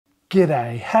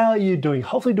G'day, how are you doing?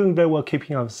 Hopefully doing very well,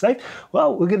 keeping you safe.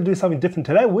 Well, we're going to do something different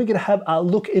today. We're going to have a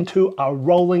look into a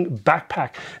rolling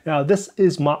backpack. Now, this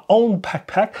is my own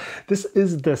backpack. This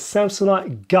is the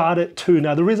Samsonite Guardit 2.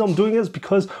 Now, the reason I'm doing it is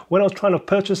because when I was trying to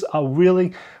purchase a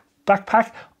really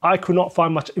backpack, I could not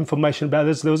find much information about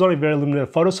this. There was only very limited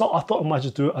photos, so I thought I might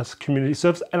just do it as a community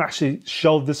service and actually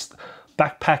show this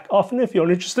backpack off. And if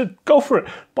you're interested, go for it,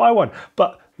 buy one.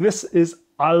 But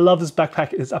I love this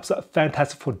backpack. It's absolutely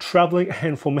fantastic for traveling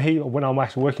and for me when I'm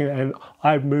actually working, and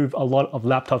I move a lot of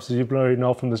laptops, as you already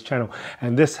know from this channel,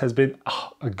 and this has been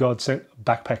a godsend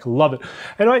backpack. Love it.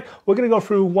 Anyway, we're going to go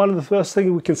through one of the first things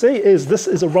we can see is this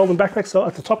is a rolling backpack. So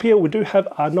at the top here we do have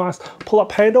a nice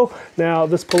pull-up handle. Now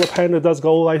this pull-up handle does go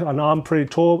all the way, and I'm pretty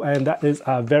tall, and that is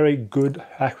a very good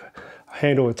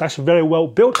handle. It's actually very well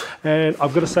built, and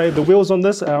I've got to say the wheels on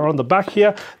this are on the back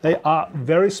here. They are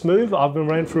very smooth. I've been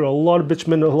ran through a lot of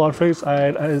bitumen, a lot of things,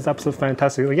 and it is absolutely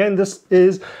fantastic. Again, this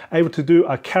is able to do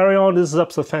a carry-on. This is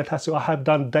absolutely fantastic. I have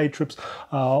done day trips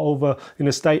over in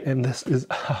the state, and this is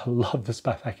I love this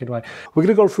backpack anyway. We're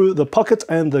going to go through the pockets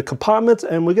and the compartments,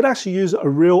 and we're going to actually use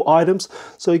real items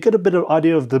so you get a bit of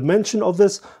idea of the dimension of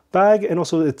this bag and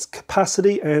also its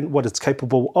capacity and what it's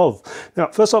capable of. Now,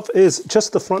 first off is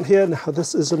just the front here. Now,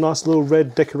 this is a nice little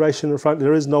red decoration in the front.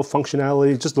 There is no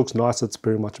functionality, it just looks nice. That's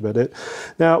pretty much about it.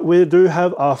 Now, we do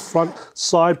have our front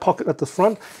side pocket at the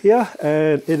front here,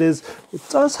 and it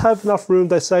does have enough room,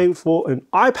 they say, for an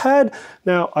iPad.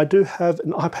 Now, I do have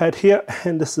an iPad here,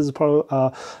 and this is probably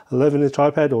 11-inch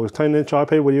iPad or 10-inch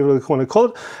iPad, whatever you want to call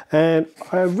it, and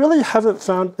I really haven't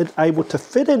found it able to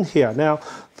fit in here. Now,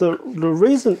 the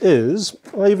reason is,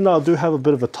 even though I do have a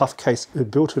bit of a tough case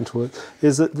built into it,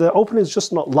 is that the opening is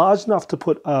just not large enough to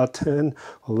put a 10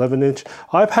 or 11-inch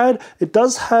iPad. It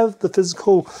does have the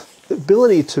physical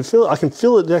ability to feel it. I can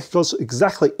feel it, that goes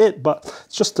exactly it, but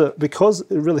it's just because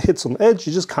it really hits on the edge,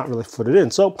 you just can't really fit it in.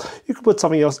 So you can put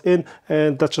something else in,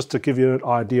 and that's just to give you an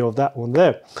idea of that one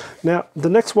there. Now, the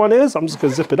next one is, I'm just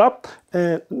going to zip it up,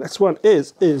 and the next one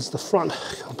is the front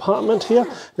compartment here.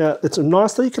 Now, it's a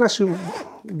nice thing. You can actually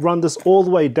run this all the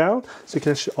way down, so you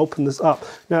can actually open this up.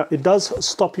 Now, it does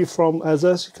stop you from, as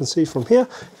you can see from here,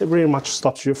 it really much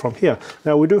stops you from here.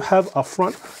 Now, we do have a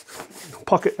front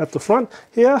pocket at the front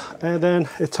here, and then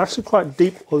it's actually quite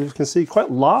deep, or you can see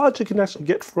quite large. You can actually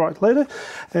get right later,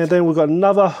 and then we've got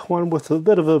another one with a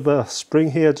bit of a spring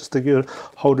here just to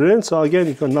hold it in. So again,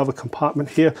 you've got another compartment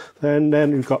here, and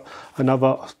then you've got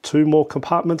another 2 more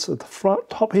compartments at the front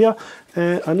top here,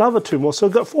 and another 2 more. So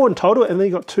we've got 4 in total, and then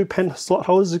you've got 2 pen slot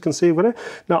holders, you can see over there.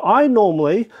 Now, I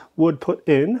normally would put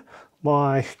in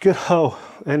my good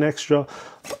an extra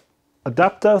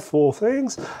adapter for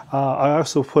things. I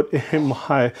also put in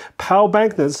my power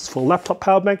bank. This is for laptop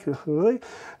power bank,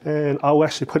 and I'll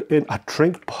actually put in a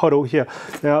drink bottle here.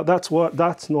 Now that's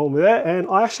normally there, and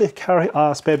I actually carry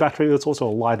a spare battery. It's also a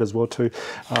light as well too.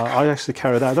 I actually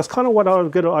carry that. That's kind of what I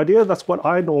get an idea. That's what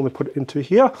I normally put into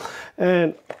here,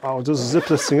 and I'll just zip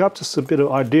this thing up, just a bit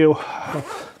of idea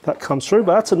that comes through.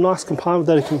 But that's a nice compartment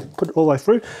that you can put it all the way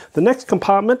through. The next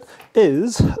compartment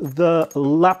is the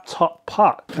laptop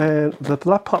part, and the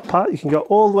laptop part you can go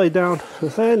all the way down to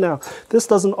there. Now, this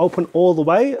doesn't open all the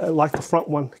way like the front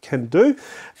one can do,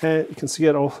 and you can see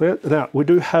it all there. Now, we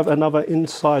do have another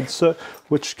inside cert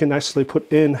which you can actually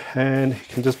put in, and you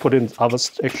can just put in other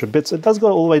extra bits. It does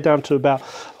go all the way down to about,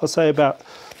 I'll say about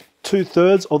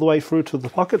 2/3 all the way through to the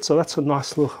pocket, so that's a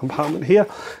nice little compartment here.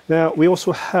 Now, we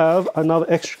also have another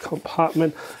extra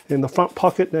compartment in the front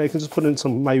pocket. Now, you can just put in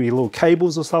some maybe little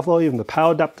cables or stuff, or even the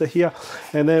power adapter here.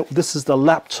 And then this is the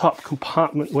laptop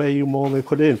compartment where you normally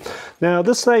put in. Now,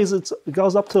 this says it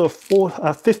goes up to a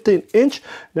 15-inch.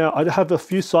 Now, I have a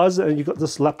few sizes, and you've got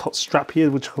this laptop strap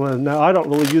here, which now I don't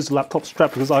really use the laptop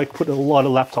strap because I put a lot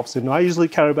of laptops in. I usually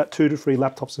carry about 2 to 3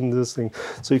 laptops in this thing,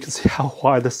 so you can see how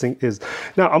wide this thing is.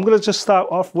 Now, I'm going to just start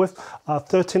off with a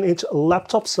 13-inch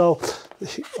laptop. So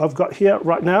I've got here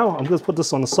right now, I'm going to put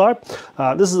this on the side.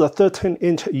 This is a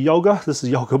 13-inch yoga. This is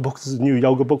a yoga book. This is a new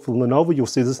yoga book from Lenovo. You'll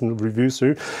see this in the review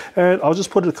soon. And I'll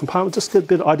just put a compartment, just get a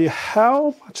bit of idea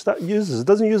how much that uses. It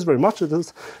doesn't use very much. It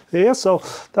is there. So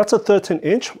that's a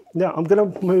 13-inch. Now I'm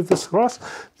going to move this across.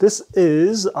 This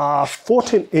is a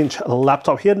 14-inch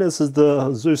laptop here. This is the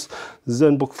Asus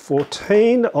ZenBook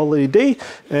 14 OLED,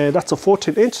 and that's a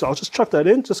 14-inch. So I'll just chuck that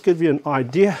in, just give you an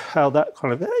idea how that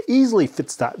kind of easily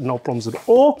fits that, no problems at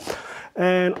all.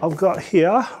 And I've got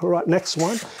here, right next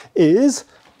one is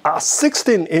a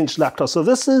 16-inch laptop. So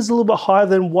this is a little bit higher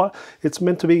than what it's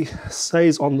meant to be,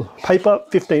 says on the paper,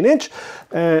 15-inch.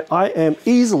 And I am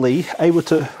easily able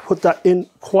to put that in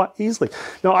quite easily.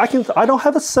 Now I don't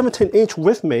have a 17-inch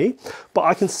with me, but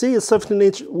I can see a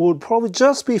 17-inch would probably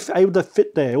just be able to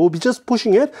fit there. It will be just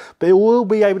pushing it, but it will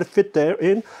be able to fit there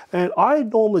in. And I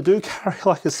normally do carry,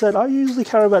 like I said, I usually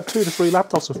carry about 2 to 3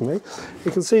 laptops with me.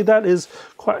 You can see that is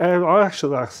quite, I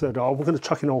actually, like I said, I'm going to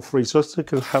chuck in all 3 just so you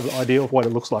can have an idea of what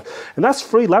it looks like. And that's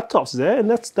 3 laptops there, and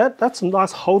that's a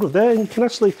nice holder there. And you can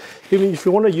actually, even if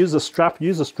you want to use a strap,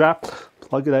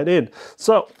 plug that in.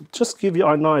 So just give you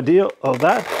an idea of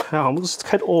that. Now I'm just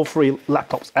take all 3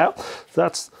 laptops out.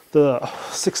 That's the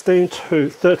 16 to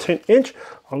 13 inch.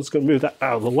 I'm just going to move that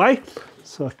out of the way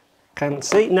so I can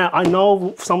see. Now I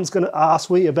know someone's going to ask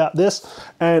me about this,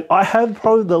 and I have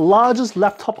probably the largest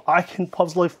laptop I can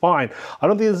possibly find. I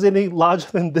don't think there's any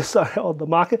larger than this on the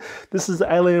market. This is the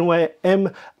Alienware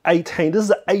M18. This is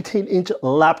an 18-inch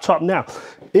laptop. Now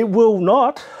it will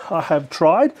not, I have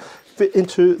tried, fit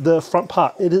into the front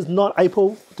part. It is not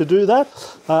able to do that,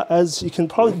 as you can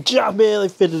probably just barely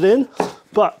fit it in,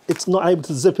 but it's not able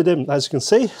to zip it in, as you can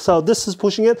see. So this is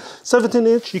pushing it.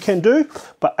 17-inch you can do,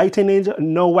 but 18-inch,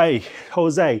 no way,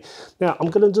 Jose. Now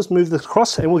I'm gonna just move this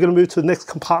across, and we're gonna move to the next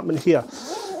compartment here.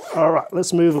 All right,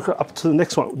 let's move up to the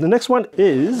next one. The next one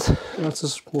is, let's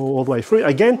just go all the way through.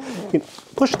 Again, you can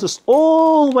push this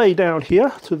all the way down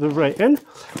here to the very end.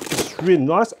 It's really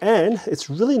nice, and it's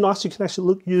really nice. You can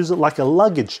actually use it like a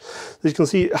luggage. As you can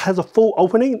see, it has a full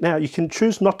opening. Now, you can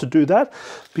choose not to do that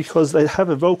because they have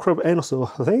a Velcro and also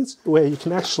things where you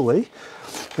can actually,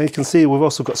 and you can see we've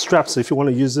also got straps. So if you want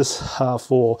to use this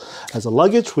as a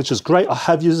luggage, which is great. I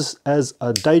have used this as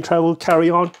a day travel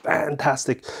carry-on,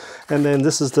 fantastic. And then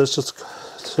this is just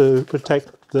to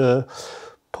protect the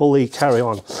pulley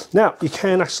carry-on. Now you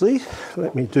can actually,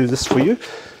 let me do this for you,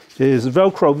 is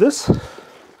Velcro this,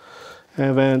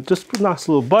 and then just put a nice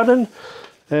little button,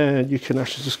 and you can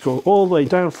actually just go all the way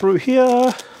down through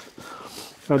here.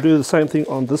 I'll do the same thing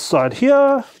on this side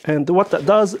here, and what that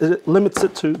does is it limits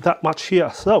it to that much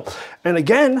here. So, and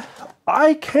again,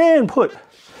 I can put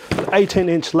the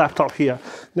 18-inch laptop here.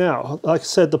 Now, like I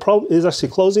said, the problem is actually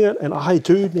closing it, and I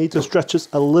do need to stretch this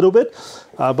a little bit,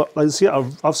 but like you see,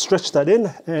 I've stretched that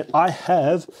in, and I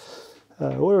have,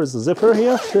 where is the zipper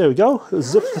here? There we go,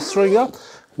 zip this thing up.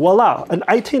 Voila, an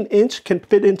 18-inch can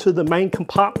fit into the main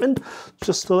compartment,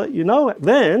 just to let you know.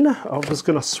 Then, I'm just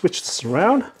gonna switch this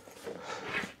around.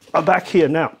 Back here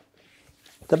now,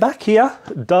 the back here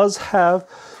does have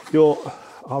your,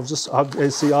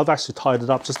 I've actually tied it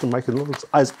up just to make it look,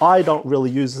 as I don't really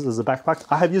use this as a backpack.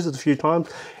 I have used it a few times.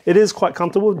 It is quite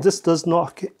comfortable. This does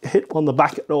not hit on the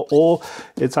back at all.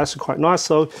 It's actually quite nice.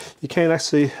 So you can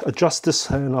actually adjust this,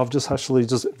 and I've just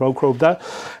Velcroed that.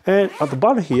 And at the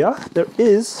bottom here, there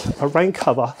is a rain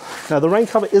cover. Now the rain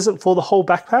cover isn't for the whole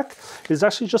backpack. It's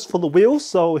actually just for the wheels.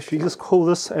 So if you just pull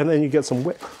this and then you get some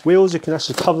wheels, you can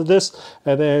actually cover this.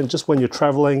 And then just when you're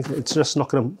traveling, it's just not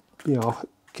going to,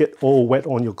 get all wet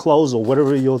on your clothes or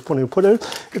whatever you're wanting to put in.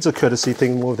 It's a courtesy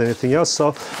thing more than anything else.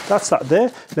 So that's that there.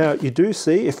 Now you do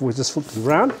see, if we just flip it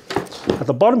around, at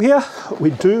the bottom here,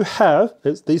 we do have,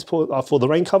 these are for the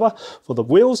rain cover, for the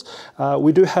wheels.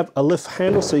 We do have a lift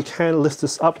handle, so you can lift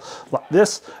this up like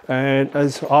this. And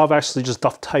as I've actually just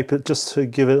duct taped it just to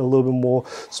give it a little bit more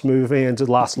smoothing and to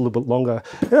last a little bit longer.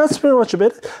 And that's pretty much a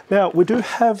bit. Now we do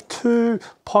have 2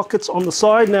 pockets on the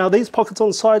side. Now these pockets on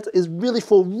the side is really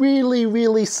for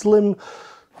really slim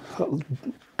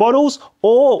bottles,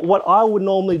 or what I would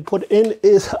normally put in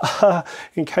is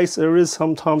in case there is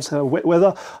sometimes wet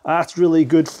weather, that's really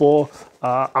good for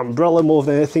umbrella more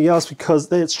than anything else,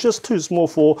 because it's just too small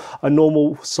for a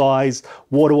normal size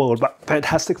water bottle, but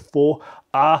fantastic for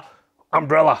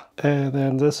umbrella. And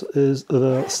then this is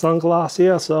the sunglass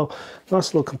here, so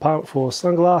nice little compartment for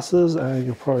sunglasses, and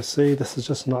you'll probably see this is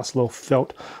just a nice little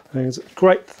felt things.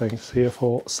 Great things here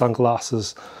for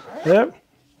sunglasses there.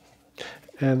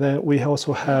 And then we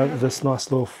also have this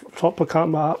nice little top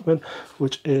compartment,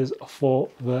 which is for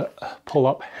the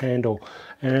pull-up handle.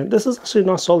 And this is actually a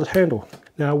nice solid handle.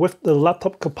 Now with the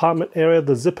laptop compartment area,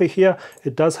 the zipper here,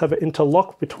 it does have an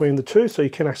interlock between the two, so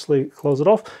you can actually close it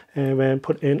off and then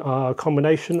put in a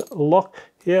combination lock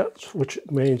here, which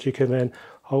means you can then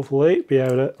hopefully be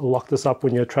able to lock this up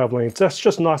when you're traveling. It's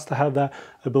just nice to have that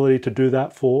ability to do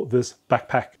that for this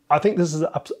backpack. I think this is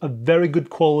a very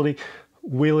good quality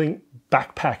wheeling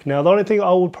backpack. Now, the only thing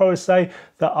I would probably say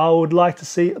that I would like to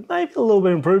see maybe a little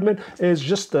bit of improvement is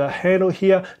just the handle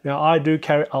here. Now, I do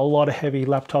carry a lot of heavy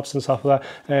laptops and stuff like that,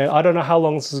 and I don't know how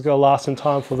long this is going to last in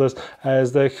time for this,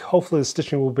 as hopefully the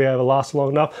stitching will be able to last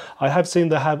long enough. I have seen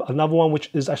they have another one which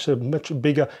is actually a much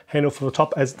bigger handle for the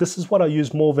top, as this is what I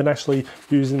use more than actually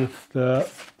using the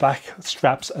back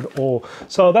straps at all.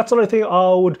 So that's the only thing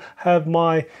I would have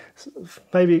my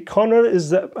maybe corner is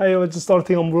that it's just the only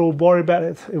thing I'm real worried about.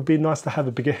 It would be nice to have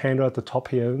a bigger handle at the top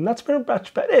here, and that's pretty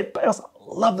much about it. But I also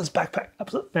love this backpack,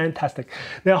 absolutely fantastic.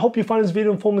 Now I hope you find this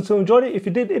video informative and enjoyed it. If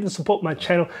you did, even support my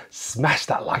channel, smash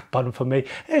that like button for me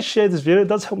and share this video. It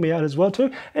does help me out as well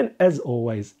too. And as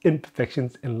always,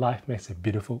 imperfections in life makes it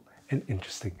beautiful and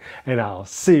interesting. And I'll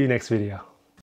see you next video.